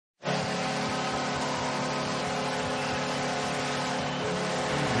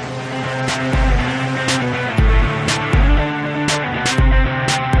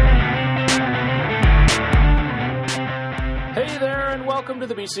to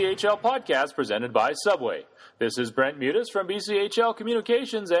the BCHL podcast presented by Subway. This is Brent Mutis from BCHL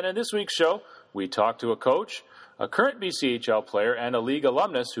Communications, and in this week's show, we talk to a coach, a current BCHL player, and a league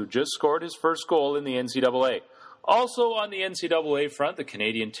alumnus who just scored his first goal in the NCAA. Also on the NCAA front, the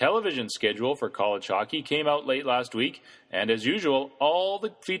Canadian television schedule for college hockey came out late last week, and as usual, all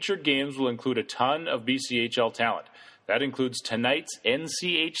the featured games will include a ton of BCHL talent. That includes tonight's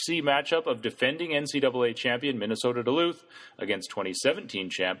NCHC matchup of defending NCAA champion Minnesota Duluth against 2017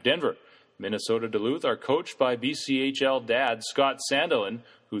 champ Denver. Minnesota Duluth are coached by BCHL dad Scott Sandelin,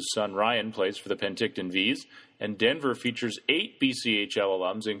 whose son Ryan plays for the Penticton Vs, and Denver features 8 BCHL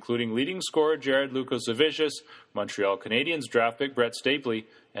alums, including leading scorer Jared Lukosevicius, Montreal Canadiens draft pick Brett Stapley,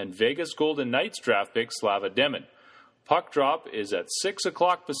 and Vegas Golden Knights draft pick Slava Demin. Puck Drop is at 6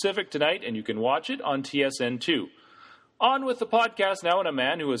 o'clock Pacific tonight, and you can watch it on TSN2. On with the podcast now, and a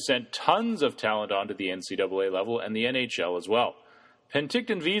man who has sent tons of talent onto the NCAA level and the NHL as well.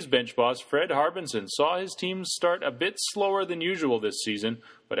 Penticton V's bench boss Fred Harbinson saw his team start a bit slower than usual this season,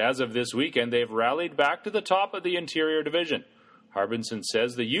 but as of this weekend, they've rallied back to the top of the interior division. Harbinson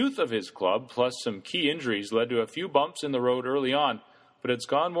says the youth of his club, plus some key injuries, led to a few bumps in the road early on, but it's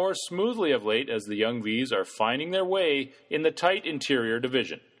gone more smoothly of late as the young V's are finding their way in the tight interior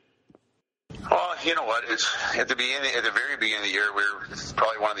division. Well, you know what? It's at the very beginning of the year, we're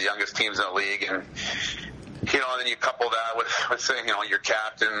probably one of the youngest teams in the league, and then you couple that with your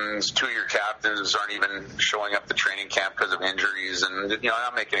captains. 2 of your captains aren't even showing up to training camp because of injuries, and I'm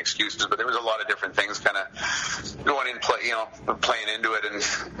not making excuses, but there was a lot of different things kind of going in playing into it,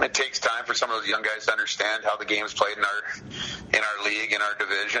 and it takes time for some of those young guys to understand how the game's played in our league, in our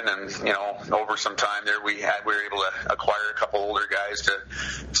division, and over some time there we were able to acquire a couple older guys to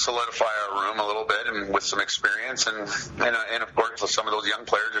solidify our room a little bit, and with some experience, and of course some of those young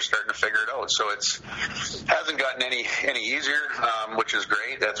players are starting to figure it out. So it hasn't gotten any easier, which is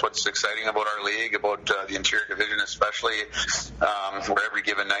great. That's what's exciting about our league, about the interior division especially, where every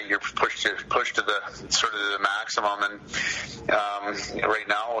given night you're pushed to the sort of the maximum. And right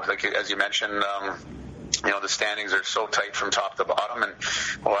now, like as you mentioned, the standings are so tight from top to bottom, and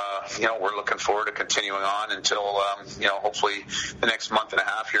we're looking forward to continuing on until hopefully the next month and a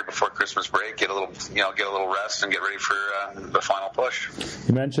half here before Christmas break, get a little rest and get ready for the final push.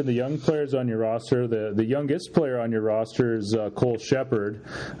 You mentioned the young players on your roster. The youngest player on your roster is Cole Shepard,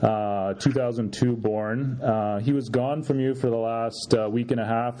 2002 born. He was gone from you for the last week and a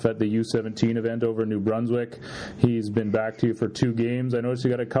half at the U17 event over New Brunswick. He's been back to you for 2 games. I noticed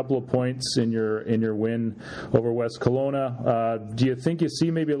you got a couple of points in your win over West Kelowna. Do you think you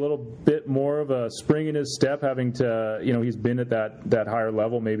see maybe a little bit more of a spring in his step, having to, he's been at that higher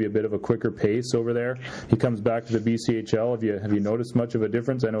level, maybe a bit of a quicker pace over there? He comes back to the BCHL. Have you noticed much of a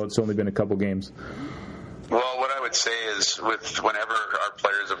difference? I know it's only been a couple games. Well, what I would say is whenever our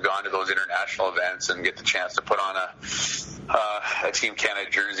players have gone to those international events and get the chance to put on a Team Canada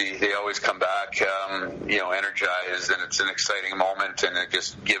jersey, they always come back, energized, and it's an exciting moment, and it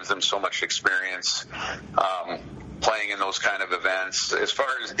just gives them so much experience playing in those kind of events. As far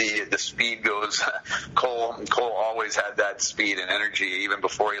as the speed goes, Cole always had that speed and energy even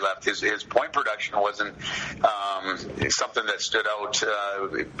before he left. His point production wasn't something that stood out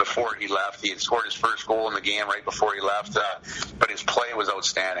before he left. He had scored his first goal in the game right before he left, but his play was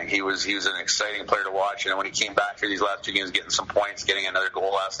outstanding. He was an exciting player to watch, and when he came back for these last 2 games, getting some points, getting another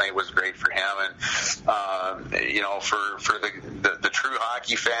goal last night was great for him. And for the true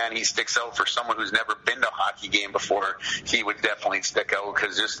hockey fan, he sticks out. For someone who's never been to a hockey game before, he would definitely stick out,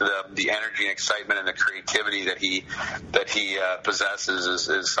 because just the energy and excitement and the creativity that he possesses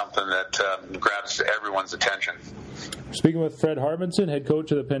is something that grabs everyone's attention. Speaking with Fred Harbinson, head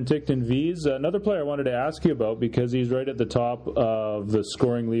coach of the Penticton Vs, another player I wanted to ask you about, because he's right at the top of the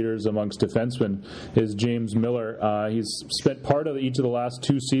scoring leaders amongst defensemen, is James Miller. He's spent part of each of the last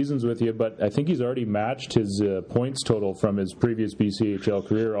 2 seasons with you, but I think he's already matched his points total from his previous BCHL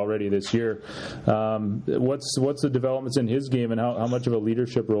career already this year. What's the developments in his game, and how much of a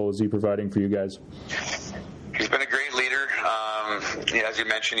leadership role is he providing for you guys? He's been a great leader. As you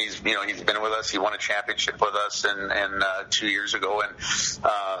mentioned, he's been with us. He won a championship with us and 2 years ago. And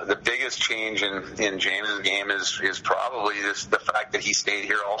the biggest change in James's game is probably the fact that he stayed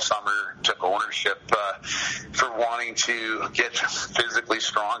here all summer, took ownership for wanting to get physically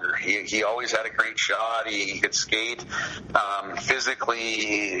stronger. He always had a great shot. He could skate.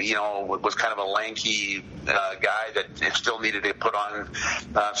 Physically, was kind of a lanky guy that still needed to put on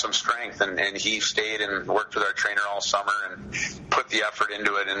some strength. And he stayed and worked with our trainer all summer and put the the effort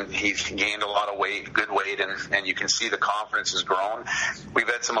into it, and he's gained a lot of weight, good weight, and you can see the confidence has grown. We've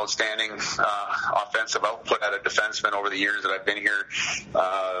had some outstanding offensive output out of defensemen over the years that I've been here.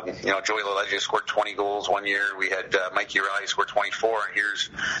 Joey LaLeggia scored 20 goals one year. We had Mikey Riley score 24, and here's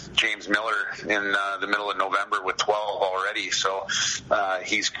James Miller in the middle of November with 12 already. So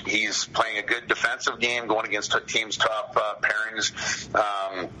he's playing a good defensive game, going against teams' top pairings.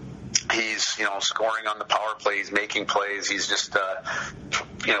 He's scoring on the power play. He's making plays. He's just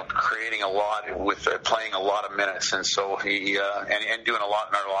creating a lot with playing a lot of minutes, and so he and doing a lot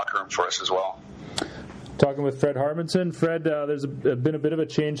in our locker room for us as well. Talking with Fred Harbinson. Fred, there's been a bit of a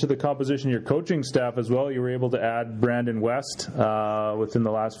change to the composition of your coaching staff as well. You were able to add Brandon West within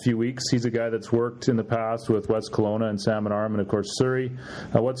the last few weeks. He's a guy that's worked in the past with West Kelowna and Salmon Arm and, of course, Surrey.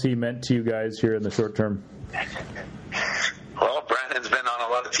 What's he meant to you guys here in the short term? Well, Brandon's been on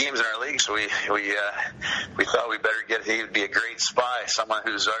a lot of teams in our league, so we thought we better he would be a great spy, someone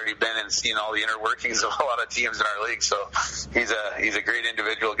who's already been and seen all the inner workings of a lot of teams in our league. So he's a great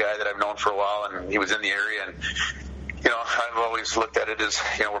individual guy that I've known for a while, and he was in the area. And I've always looked at it as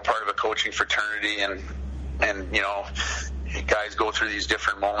we're part of a coaching fraternity, and guys go through these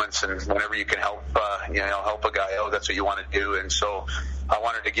different moments, and whenever you can help a guy out, that's what you want to do. And so I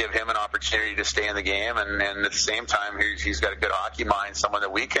wanted to give him an opportunity to stay in the game, and at the same time, he's got a good hockey mind, someone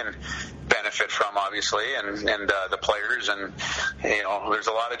that we can benefit from, obviously, and the players. And there's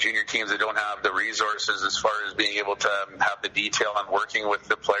a lot of junior teams that don't have the resources as far as being able to have the detail on working with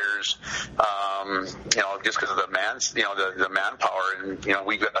the players, just because of the manpower. And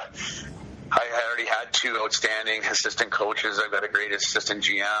we've got. I already had two outstanding assistant coaches. I've got a great assistant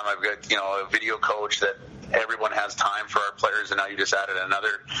GM. I've got, a video coach that everyone has time for our players, and now you just added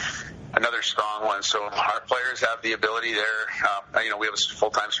another strong one. So our players have the ability there. We have a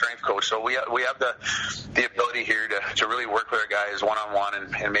full-time strength coach, so we have the ability here to really work with our guys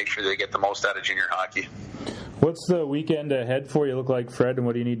one-on-one and make sure they get the most out of junior hockey. What's the weekend ahead for you look like, Fred, and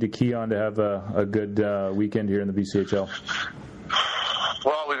what do you need to key on to have a good weekend here in the BCHL?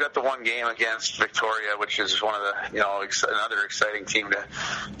 Well, we've got the one game against Victoria, which is one of the, another exciting team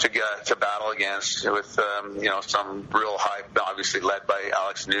to battle against with, some real high, obviously led by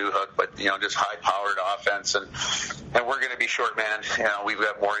Alex Newhook, but, just high-powered offense. And we're going to be short-manned. We've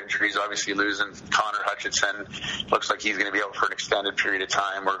got more injuries, obviously losing Connor Hutchinson. Looks like he's going to be out for an extended period of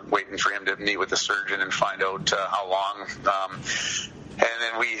time. We're waiting for him to meet with the surgeon and find out how long. And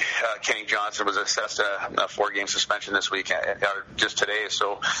then Kenny Johnson was assessed a 4-game suspension this week, just today.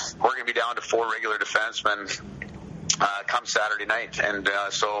 So we're going to be down to 4 regular defensemen come Saturday night. And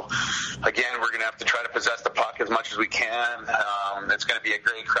so, again, we're going to have to try to possess the puck as much as we can. It's going to be a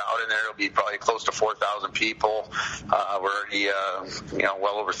great crowd in there. It'll be probably close to 4,000 people. We're already,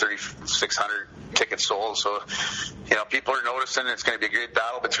 well over 3,600 tickets sold. So, people are noticing it's going to be a great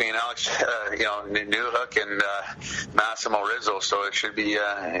battle between Alex, Newhook and Massimo Rizzo. So it should be,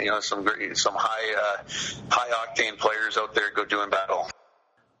 some high octane players out there go doing battle.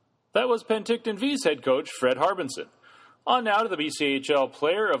 That was Penticton V's head coach, Fred Harbinson. On now to the BCHL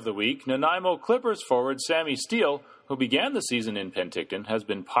Player of the Week. Nanaimo Clippers forward Sammy Steele, who began the season in Penticton, has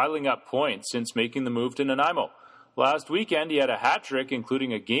been piling up points since making the move to Nanaimo. Last weekend, he had a hat-trick,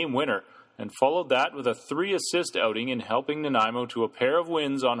 including a game winner, and followed that with a 3-assist outing in helping Nanaimo to a pair of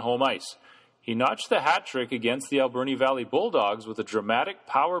wins on home ice. He notched the hat-trick against the Alberni Valley Bulldogs with a dramatic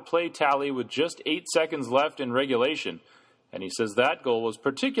power play tally with just 8 seconds left in regulation, and he says that goal was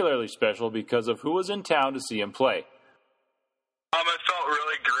particularly special because of who was in town to see him play. It felt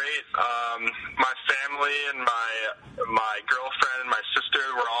really great. My family and my girlfriend and my sister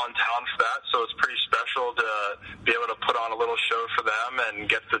were all in town for that, so it's pretty special to be able to put on a little show for them and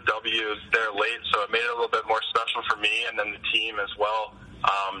get the W there late. So it made it a little bit more special for me and then the team as well,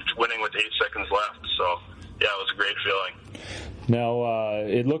 winning with 8 seconds left. So, yeah, it was a great feeling. Now,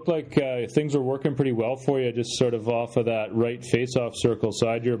 it looked like things were working pretty well for you, just sort of off of that right face-off circle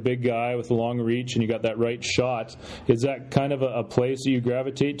side. You're a big guy with a long reach, and you got that right shot. Is that kind of a place that you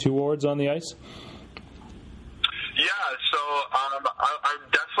gravitate towards on the ice? Yeah, so I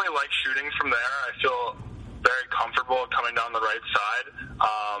definitely like shooting from there. I feel very comfortable coming down the right side.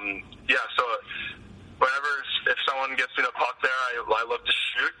 So if someone gets me the puck there, I look to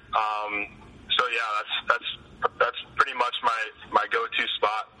shoot. So yeah, that's pretty much my go-to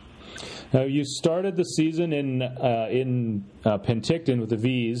spot. Now, you started the season in Penticton with the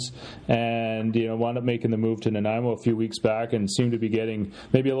V's, and wound up making the move to Nanaimo a few weeks back, and seemed to be getting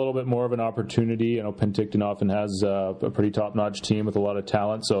maybe a little bit more of an opportunity. Penticton often has a pretty top-notch team with a lot of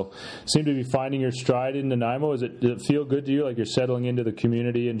talent, so seem to be finding your stride in Nanaimo. Does it feel good to you, like you're settling into the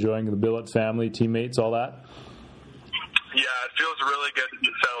community, enjoying the Billet family, teammates, all that? Yeah, it it feels really good to be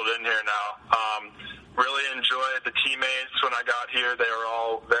settled in here now. Really enjoyed the teammates when I got here. They were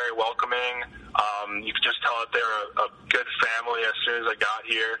all very welcoming. You could just tell that they were a good family as soon as I got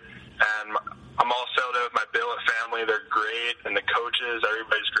here. And I'm all settled in with my billet family. They're great, and the coaches,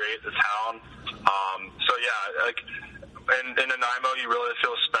 everybody's great. The town. So yeah, like in Nanaimo, you really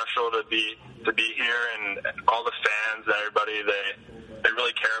feel special to be here, and all the fans, everybody, they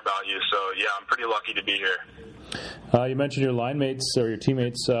really care about you. So yeah, I'm pretty lucky to be here. You mentioned your line mates or your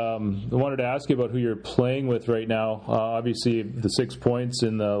teammates. I wanted to ask you about who you're playing with right now. Obviously, the 6 points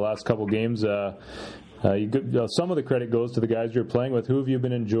in the last couple games. Some of the credit goes to the guys you're playing with. Who have you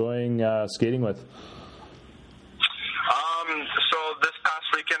been enjoying skating with? So this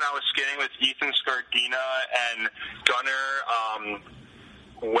past weekend, I was skating with Ethan Scardina and Gunnar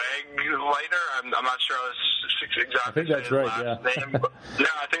Wegleiter. I'm not sure I was exactly. I think that's right. Yeah. Name, but,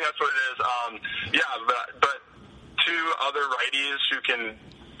 yeah, I think that's what it is. But two other righties who can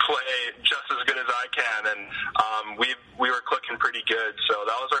play just as good as I can, and we were clicking pretty good. So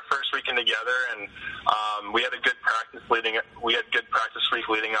that was our first weekend together, and we had a good practice week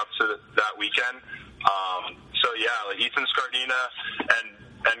leading up to that weekend. So yeah, like Ethan Scardina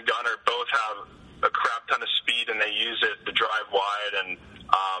and Gunnar both have a crap ton of speed, and they use it to drive wide and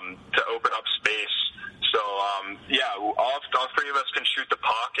to open up space. So all three of us can shoot the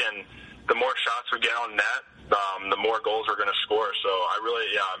puck, and the more shots we get on net, the more goals we're going to score. So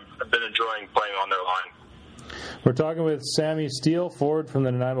I've been enjoying playing on their line. We're talking with Sammy Steele, forward from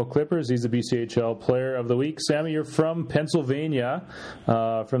the Nanaimo Clippers. He's the BCHL Player of the Week. Sammy, you're from Pennsylvania,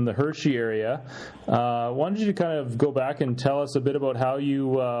 from the Hershey area. Why don't you kind of go back and tell us a bit about how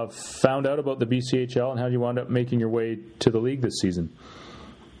you found out about the BCHL and how you wound up making your way to the league this season?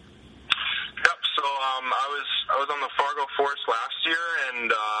 Yep. So I was on the Fargo Force last year,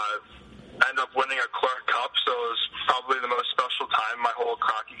 and ended up winning a Clark Cup, so it was probably the most special time in my whole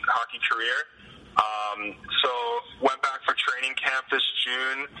hockey career. So went back for training camp this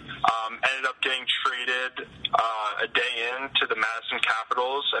June, ended up getting traded a day in to the Madison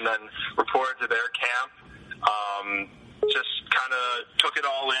Capitals, and then reported to their camp. Just kind of took it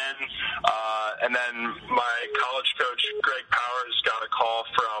all in, and then my college coach, Greg Powers, got a call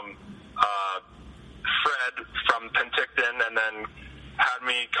from Fred from Penticton, and then had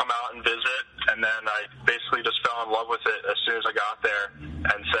me come out and visit, and then I basically just fell in love with it as soon as I got there,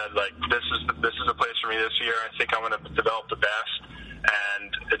 and said, like, this is a place for me this year. I think I'm going to develop the best,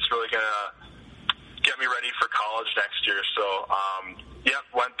 and it's really going to get me ready for college next year. So,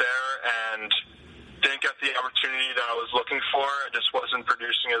 went there and didn't get the opportunity that I was looking for. I just wasn't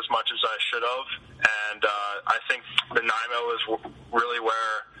producing as much as I should have, and I think Nanaimo is really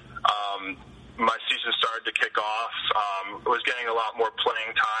where my season started to kick off. I was getting a lot more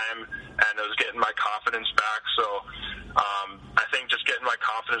playing time, and I was getting my confidence back. So I think just getting my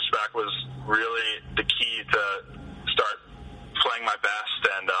confidence back was really the key to start playing my best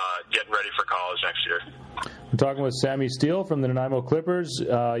and getting ready for college next year. I'm talking with Sammy Steele from the Nanaimo Clippers.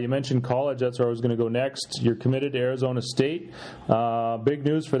 You mentioned college. That's where I was going to go next. You're committed to Arizona State. Big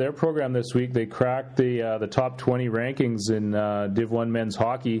news for their program this week. They cracked the top 20 rankings in Div 1 men's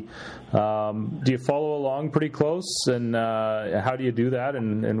hockey. Do you follow along pretty close? And how do you do that?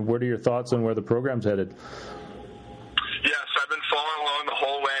 And what are your thoughts on where the program's headed? Yes, I've been following along the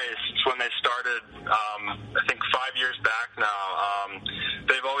whole way since when they started, I think 5 years back now.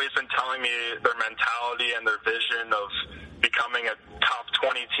 They've always been telling me their mentality and their vision of becoming a top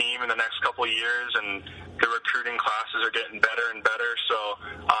 20 team in the next couple of years, and the recruiting classes are getting better and better. So,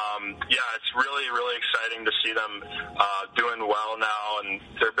 it's really, really exciting to see them doing well now, and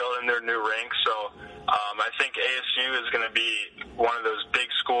they're building their new ranks. So I think ASU is going to be one of those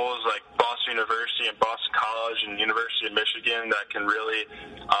big schools like Boston University and Boston College and University of Michigan that can really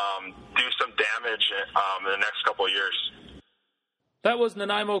do some damage in the next couple of years. That was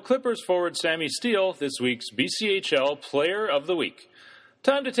Nanaimo Clippers forward Sammy Steele, this week's BCHL Player of the Week.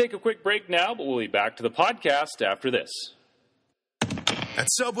 Time to take a quick break now, but we'll be back to the podcast after this. At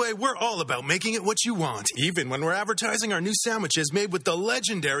Subway, we're all about making it what you want, even when we're advertising our new sandwiches made with the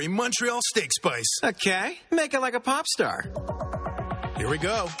legendary Montreal Steak Spice. Okay, make it like a pop star. Here we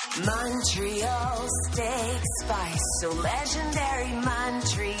go. Montreal Steak Spice, so legendary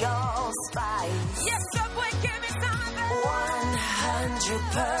Montreal Spice. Yes, Subway, give me some of that.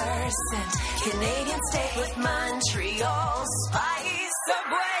 100% Canadian steak with Montreal Spice.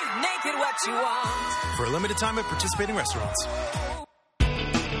 Subway, make it what you want. For a limited time at participating restaurants.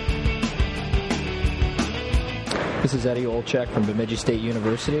 This is Eddie Olchek from Bemidji State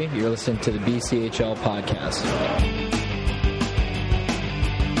University. You're listening to the BCHL podcast.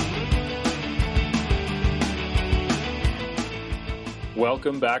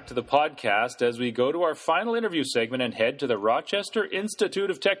 Welcome back to the podcast as we go to our final interview segment and head to the Rochester Institute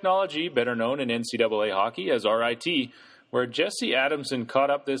of Technology, better known in NCAA hockey as RIT, where Jesse Adamson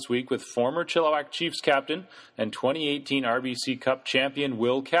caught up this week with former Chilliwack Chiefs captain and 2018 RBC Cup champion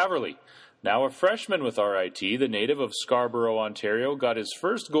Will Caverly. Now a freshman with RIT, the native of Scarborough, Ontario, got his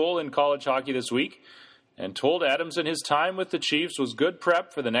first goal in college hockey this week and told Adamson his time with the Chiefs was good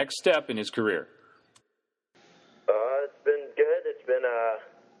prep for the next step in his career. It's been good. It's been a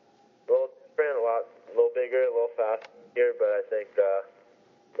little different, a little bigger, a little faster here, but I think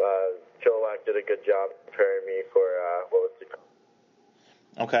Chilliwack did a good job preparing me for what was to come.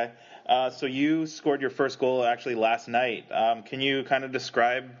 Okay. So you scored your first goal actually last night. Can you kind of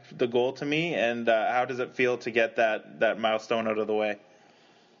describe the goal to me, and how does it feel to get that milestone out of the way? It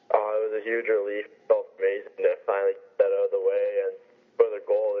was a huge relief. It felt amazing to finally get that out of the way, and for the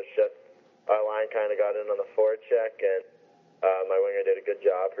goal, it's just our line kind of got in on the forecheck, and my winger did a good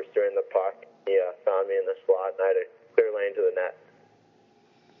job pursuing the puck. He found me in the slot, and I had a clear lane to the net.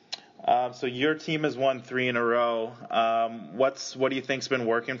 So your team has won 3 in a row. What do you think's been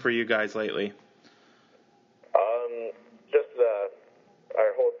working for you guys lately? Just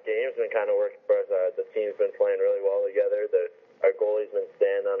our whole game's been kind of working for us. The team's been playing really well together. Our goalie's been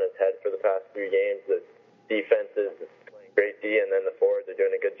standing on his head for the past 3 games. The defense is playing great D, and then the forwards are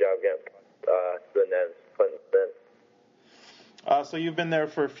doing a good job getting to the net, putting them in. So you've been there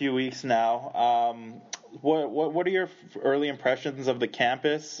for a few weeks now. What are your early impressions of the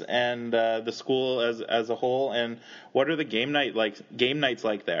campus and the school as a whole, and what are the game nights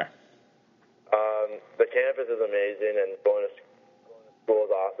like there? The campus is amazing, and going to school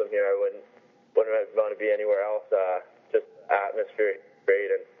is awesome here. I wouldn't want to be anywhere else. Just atmosphere is great,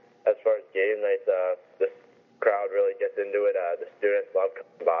 and as far as game nights, the crowd really gets into it. The students love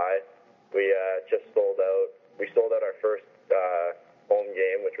coming by. We just sold out. We sold out our first home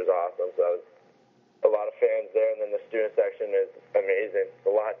game, which was awesome. So that was a lot of fans there, and then the student section is amazing. It's a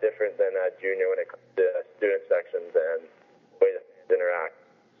lot different than junior when it comes to student sections and the way the fans interact.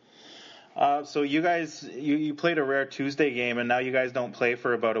 So you guys, you played a rare Tuesday game, and now you guys don't play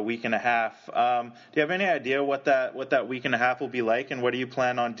for about a week and a half. Do you have any idea what that week and a half will be like, and what do you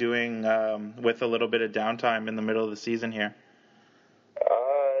plan on doing with a little bit of downtime in the middle of the season here?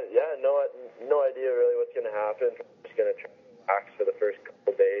 No idea really what's going to happen. I'm just going to try to relax for the first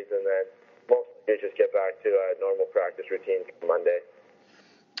couple days, and then mostly just get back to a normal practice routine Monday.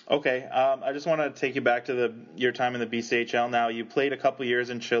 Okay, I just want to take you back to your time in the BCHL now. You played a couple years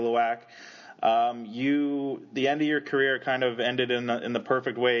in Chilliwack. The end of your career kind of ended in the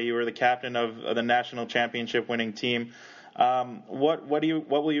perfect way. You were the captain of the national championship winning team. What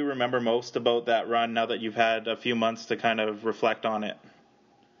will you remember most about that run now that you've had a few months to kind of reflect on it?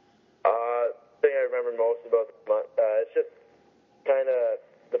 The thing I remember most about the month, it's just kind of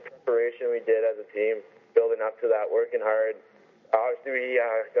the preparation we did as a team, building up to that, working hard. Obviously, we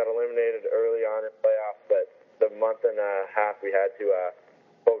got eliminated early on in playoffs, but the month and a half we had to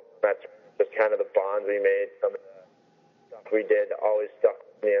focus on that, just kind of the bonds we made, some of the stuff we did always stuck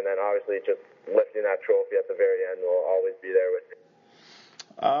with me, and then obviously just lifting that trophy at the very end will always be there with me.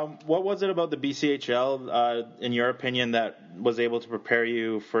 What was it about the BCHL, in your opinion, that was able to prepare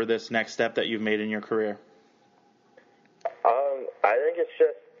you for this next step that you've made in your career? I think it's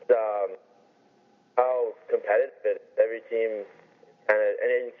just how competitive it is. Every team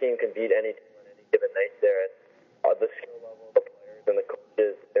any team can beat any team on any given night there. And the skill level of the players and the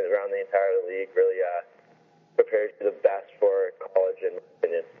coaches around the entire league really prepares you the best for college, in my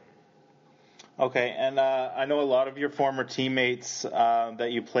opinion. Okay, and I know a lot of your former teammates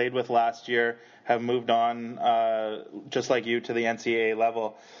that you played with last year have moved on, just like you, to the NCAA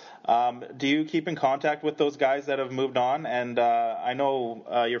level. Do you keep in contact with those guys that have moved on? And I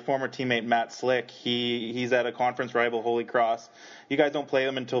know your former teammate Matt Slick, he's at a conference rival, Holy Cross. You guys don't play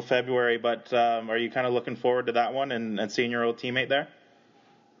them until February, but are you kind of looking forward to that one and seeing your old teammate there?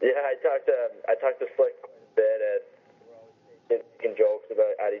 Yeah, I talked to Slick quite a bit, and we're always making jokes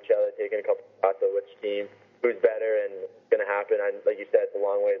at each other, taking a couple shots at which team, who's better, and what's going to happen. Like you said, it's a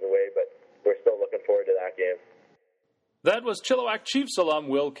long ways away, but we're still looking forward to that game. That was Chilliwack Chiefs alum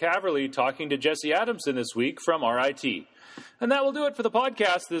Will Caverly talking to Jesse Adamson this week from RIT. And that will do it for the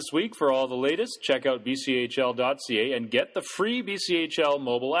podcast this week. For all the latest, check out bchl.ca and get the free BCHL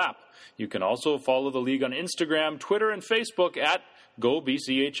mobile app. You can also follow the league on Instagram, Twitter, and Facebook at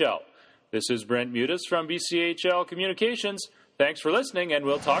GoBCHL. This is Brent Mutis from BCHL Communications. Thanks for listening, and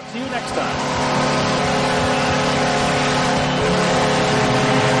we'll talk to you next time.